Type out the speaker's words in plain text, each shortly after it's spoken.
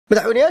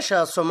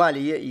madaxweynayaasha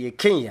Soomaaliya iyo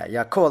Kenya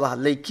ayaa ka wada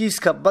hadlay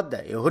kiiska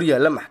badda ee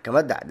horyaalla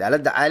maxkamadda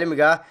cadaaladda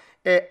caalamiga ah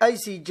ee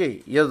ICJ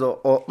iyadoo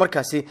oo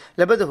markaasi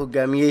labada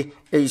hogaamiyay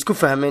ay isku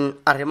fahmeen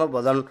arrimo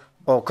badan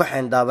oo ka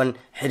xeendaaban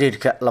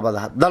xiriirka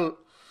labada dal.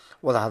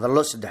 wada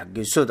hadallo saddex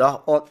geesood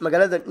ah oo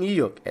magaalada New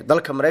York ee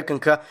dalka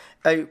Mareykanka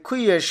ay ku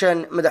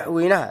yeesheen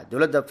madaxweynaha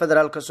dowladda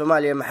federaalka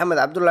Soomaaliya Maxamed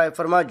Cabdullaahi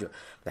Farmaajo,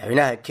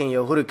 madaxweynaha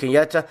Kenya Uhuru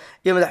Kenyatta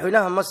iyo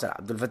madaxweynaha Masar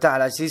Abdul Fattah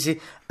al-Sisi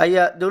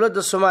ayaa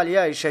dowladda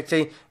Soomaaliya ay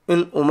sheegtay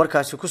in uu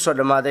markaasi ku soo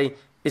dhamaaday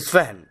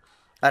isfahan.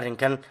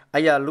 arrinkan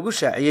ayaa lagu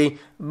shaaciyay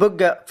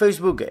bogga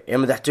Facebook ee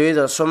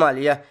madaxtooyada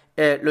Soomaaliya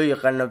ee loo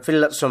yaqaan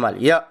Villa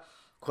Somalia.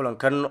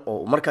 kulankan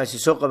oo markaasi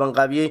soo qaban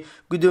qaabiyay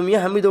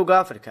gudoomiyaha midowga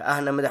Afrika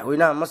ahna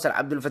madaxweynaha Masar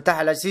Abdul Fattah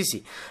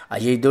al-Sisi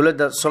ayay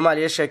dowladda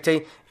Soomaaliya sheegtay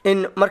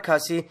in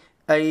markaasi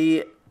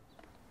ay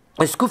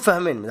isku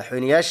fahmeen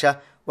madaxweynayaasha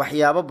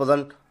waxyaabo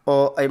badan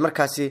oo ay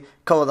markaasi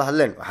ka wada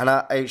hadleen,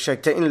 waxana ay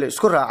sheegtay in la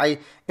isku raacay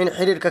in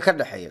xiriirka ka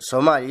dhaxeeya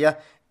Soomaaliya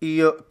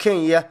iyo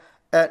Kenya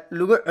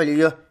lagu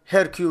celiyo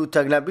heerkii uu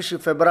taagnaa bishii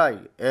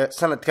Febraayo ee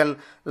sanadkan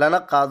lana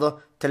qaado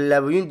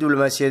tallaabooyin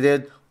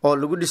diblomaasiyadeed oo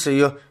lagu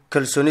dhisayo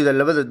kalsoonida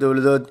labada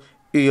dowladood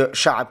iyo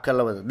shacabka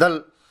labada dal.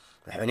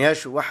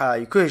 madaxweynayaashu waxa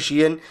ay ku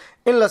heshiiyeen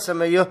in la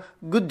sameeyo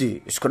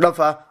guddi isku dhaf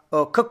ah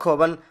oo ka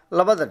kooban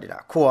labada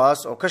dhinac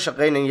kuwaas oo ka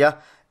shaqeynaya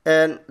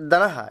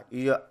danaha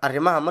iyo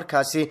arrimaha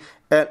markaasi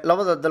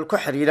labada dal ku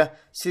xiriira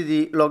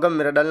sidii looga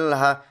miro dhalin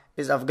lahaa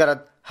is-afgarad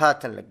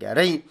haatan la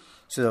gaaray.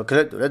 sidoo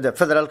kale dowladda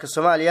federaalka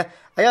Soomaaliya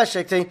ayaa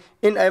sheegtay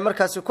in ay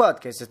markaasi ku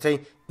adkeysatay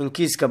in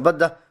kiiska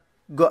badda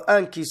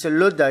go'aankiisa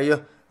loo daayo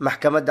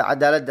maxkamadda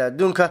cadaaladda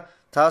adduunka,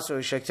 taas oo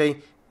ay sheegtay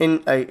in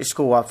ay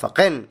isku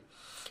waafaqeen.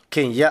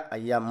 Kenya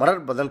ayaa marar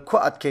badan ku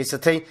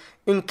adkeysatay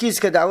in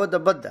kiiska dacwadda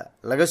badda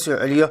laga soo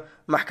celiyo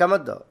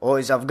maxkamadda oo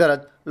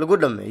is-afgarad lagu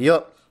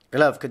dhameeyo.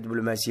 khilaafka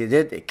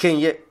diblomaasiyadeed ee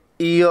Kenya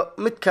iyo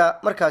midka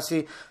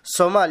markaasi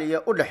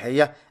Soomaaliya u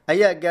dhaxeeya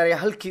ayaa gaaray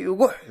halkii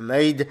ugu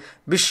xumayd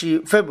bishii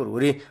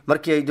February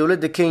markii ay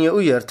dowladda Kenya u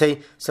yeertay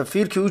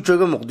safiirkii u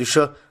jooga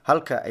Muqdisho,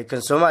 halka ay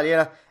kan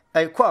Soomaaliyana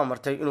ay ku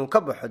amartay inuu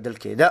ka baxo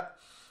dalkeeda.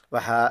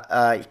 waxa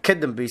ay ka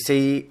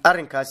dambeysay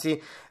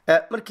arrinkaasi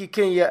markii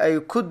Kenya ay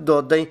ku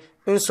dooday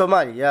in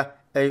Soomaaliya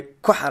ay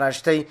ku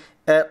xaraashtay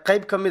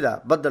qayb ka mid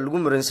ah badda lagu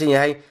muransan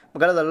yahay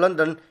magaalada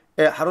London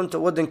ee xarunta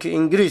waddanka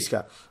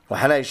Ingiriiska,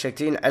 waxaana ay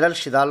sheegtay in celal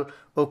shidaal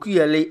oo ku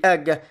yaalay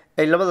aagga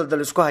ay labada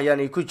dal isku hayaan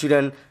ay ku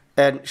jiraan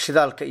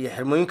shidaalka iyo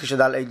xirmooyinka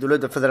shidaal ay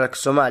dowladda federaalka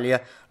Soomaaliya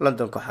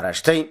London ku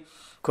xaraashtay.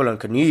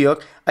 kulanka New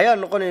York ayaa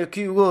noqonaya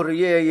kii ugu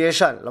horeeyay ee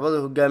yeeshaan labada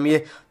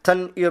hogaamiye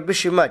tan iyo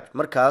bishii Maaj,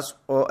 markaas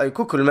oo ay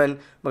ku kulmeen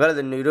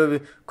magaalada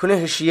Nairobi kuna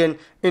heshiiyeen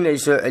in ay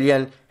soo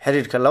celiyaan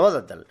xiriirka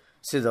labada dal,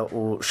 sida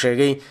uu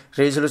sheegay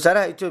ra'iisul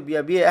wasaaraha Itoobiya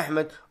Abiy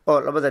Ahmed oo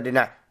labada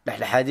dhinac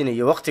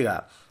dhexdhexaadinaya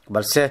waqtiga.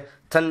 balse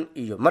tan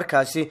iyo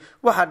markaasi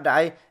waxa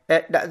dhacay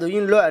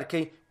dhacdooyin loo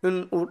arkay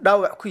in uu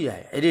dhaawac ku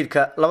yahay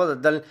xiriirka labada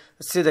dal,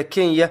 sida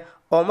Kenya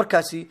oo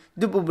markaasi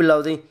dib u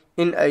bilowday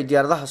in ay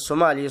diyaaradaha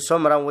Soomaaliya soo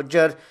maraan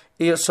wajeer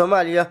iyo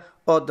Soomaaliya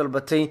oo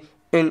dalbatay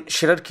in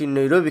shirarkii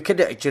Nairobi ka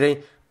dhici jiray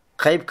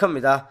qayb ka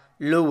mid ah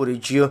loo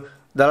wareejiyo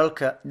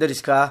dalalka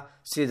dariska ah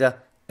sida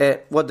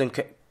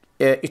waddanka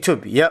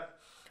Itoobiya.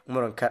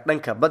 muranka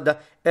dhanka badda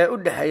ee u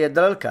dhaxeeya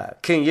dalalka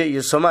Kenya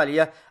iyo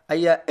Soomaaliya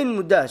ayaa in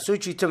muddo soo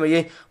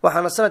jiitamayay,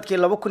 waxaana sanadkii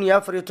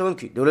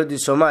 2014 dowladda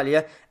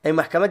Soomaaliya ay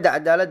maxkamadda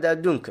cadaaladda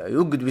adduunka ay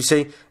u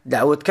gudbisay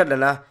dacwad ka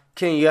dhan ah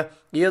Kenya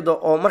iyadoo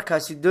oo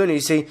markaasi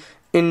doonaysay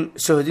in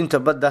sohdinta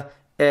badda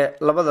ee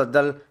labada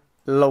dal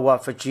la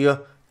waafajiyo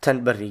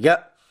tan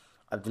bariga.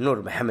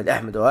 Abdinuur Maxamed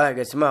Axmed oo ah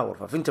agaasimaha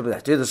warfaafinta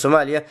madaxtooyada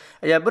Soomaaliya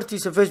ayaa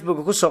bartiisa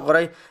Facebook ku soo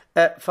qoray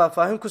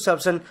faahfaahin ku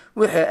saabsan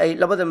wixii ay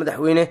labada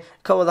madaxweyne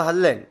ka wada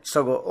hadleen,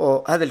 isagoo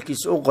oo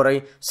hadalkiisa u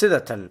qoray sida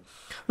tan: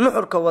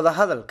 nuxurka wada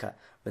hadalka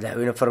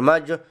madaxweyne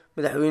Farmaajo,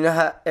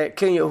 madaxweynaha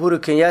Kenya Uhuru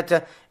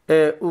Kenyatta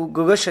uu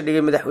gogasha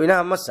dhigay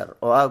madaxweynaha Masar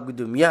oo ah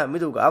gudoomiyaha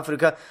midowga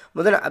Afrika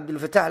mudane Abdul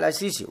Fattah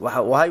al-Sisi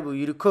waxa uu ahay buu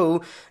yiri kow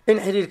in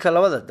xiriirka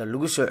labada dal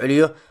lagu soo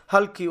celiyo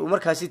halkii uu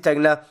markaasi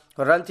taagnaa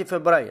horaantii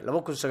Febraayo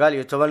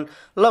 2019,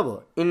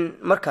 labo in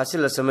markaasi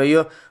la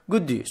sameeyo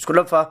guddi isku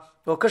dhaf ah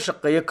oo ka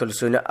shaqeeya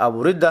kalsooni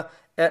abuuridda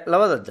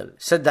labada dal,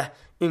 saddex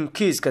in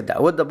kiiska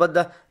dacwadda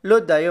badda loo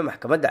daayo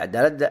maxkamadda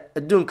cadaaladda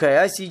adduunka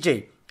ee ICJ,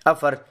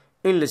 afar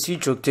in la sii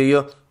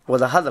joogteeyo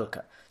wada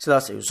hadalka.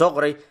 sidaas ayuu soo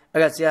qoray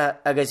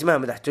agaasimaha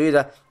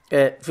madaxtooyada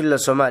ee Villa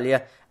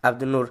Somalia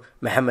Abdinuur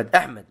Maxamed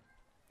Axmed.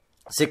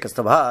 si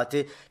kastaba ha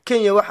ahaatee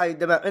Kenya waxa ay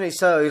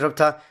damaacinaysaa oo ay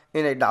rabtaa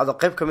inay dhacdo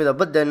qayb ka mid ah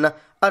baddeena,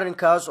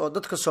 arrinkaas oo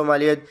dadka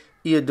Soomaaliyeed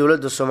iyo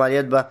dowladda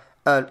Soomaaliyeedba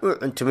aan u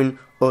cuntumin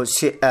oo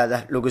si aad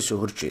ah looga soo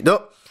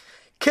horjeedo.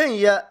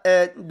 Kenya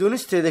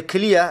doonisteeda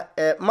kaliya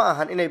ma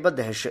ahan inay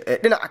badda hesho,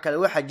 dhinaca kale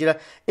waxa jira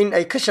in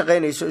ay ka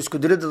shaqeynayso isku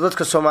diridda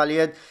dadka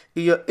Soomaaliyeed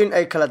iyo in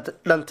ay kala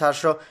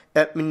dhantaasho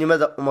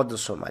midnimada ummadda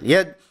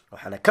Soomaaliyeed.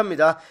 waxaana ka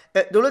mid ah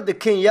dowladda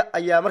Kenya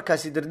ayaa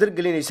markaasi dardar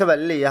gelinaysa baa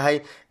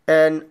leeyahay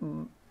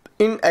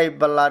in ay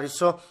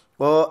ballaariso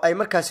oo ay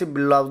markaasi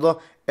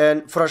bilowdo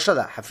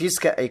furashada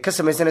xafiiska ay ka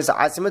samaysanaysa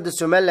caasimadda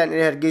Somaliland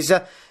ee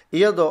Hargeysa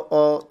iyadoo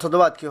oo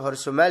toddobaadkii hore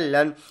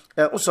Somaliland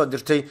usoo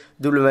dirtay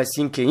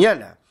diblomaasiyiin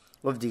Kenyaan ah.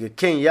 wafdiga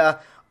Kenya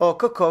oo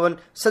ka kooban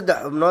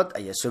 3 xubnood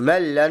ayaa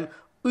Somaliland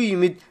u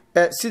yimid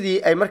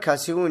sidii ay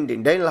markaasi u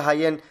indhayn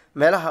lahaayeen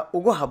meelaha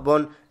ugu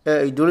habboon ee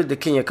ay dowladda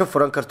Kenya ka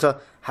furan karto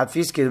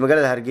xafiiskeeda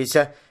magaalada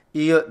Hargeysa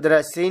iyo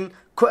daraasayn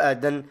ku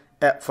aadan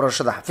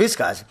furashada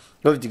xafiiskaas.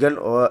 wafdigan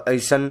oo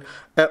aysan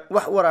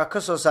wax waraa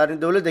ka soo saarin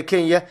dowladda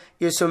Kenya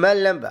iyo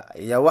Somaliland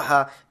ayaa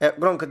waxa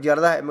garoonka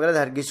diyaaradaha ee magaalada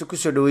Hargeysa ku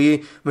soo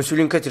dhaweeyay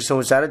mas'uuliyiin ka tirsan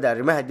wasaaradda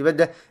arrimaha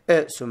dibadda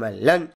ee Somaliland.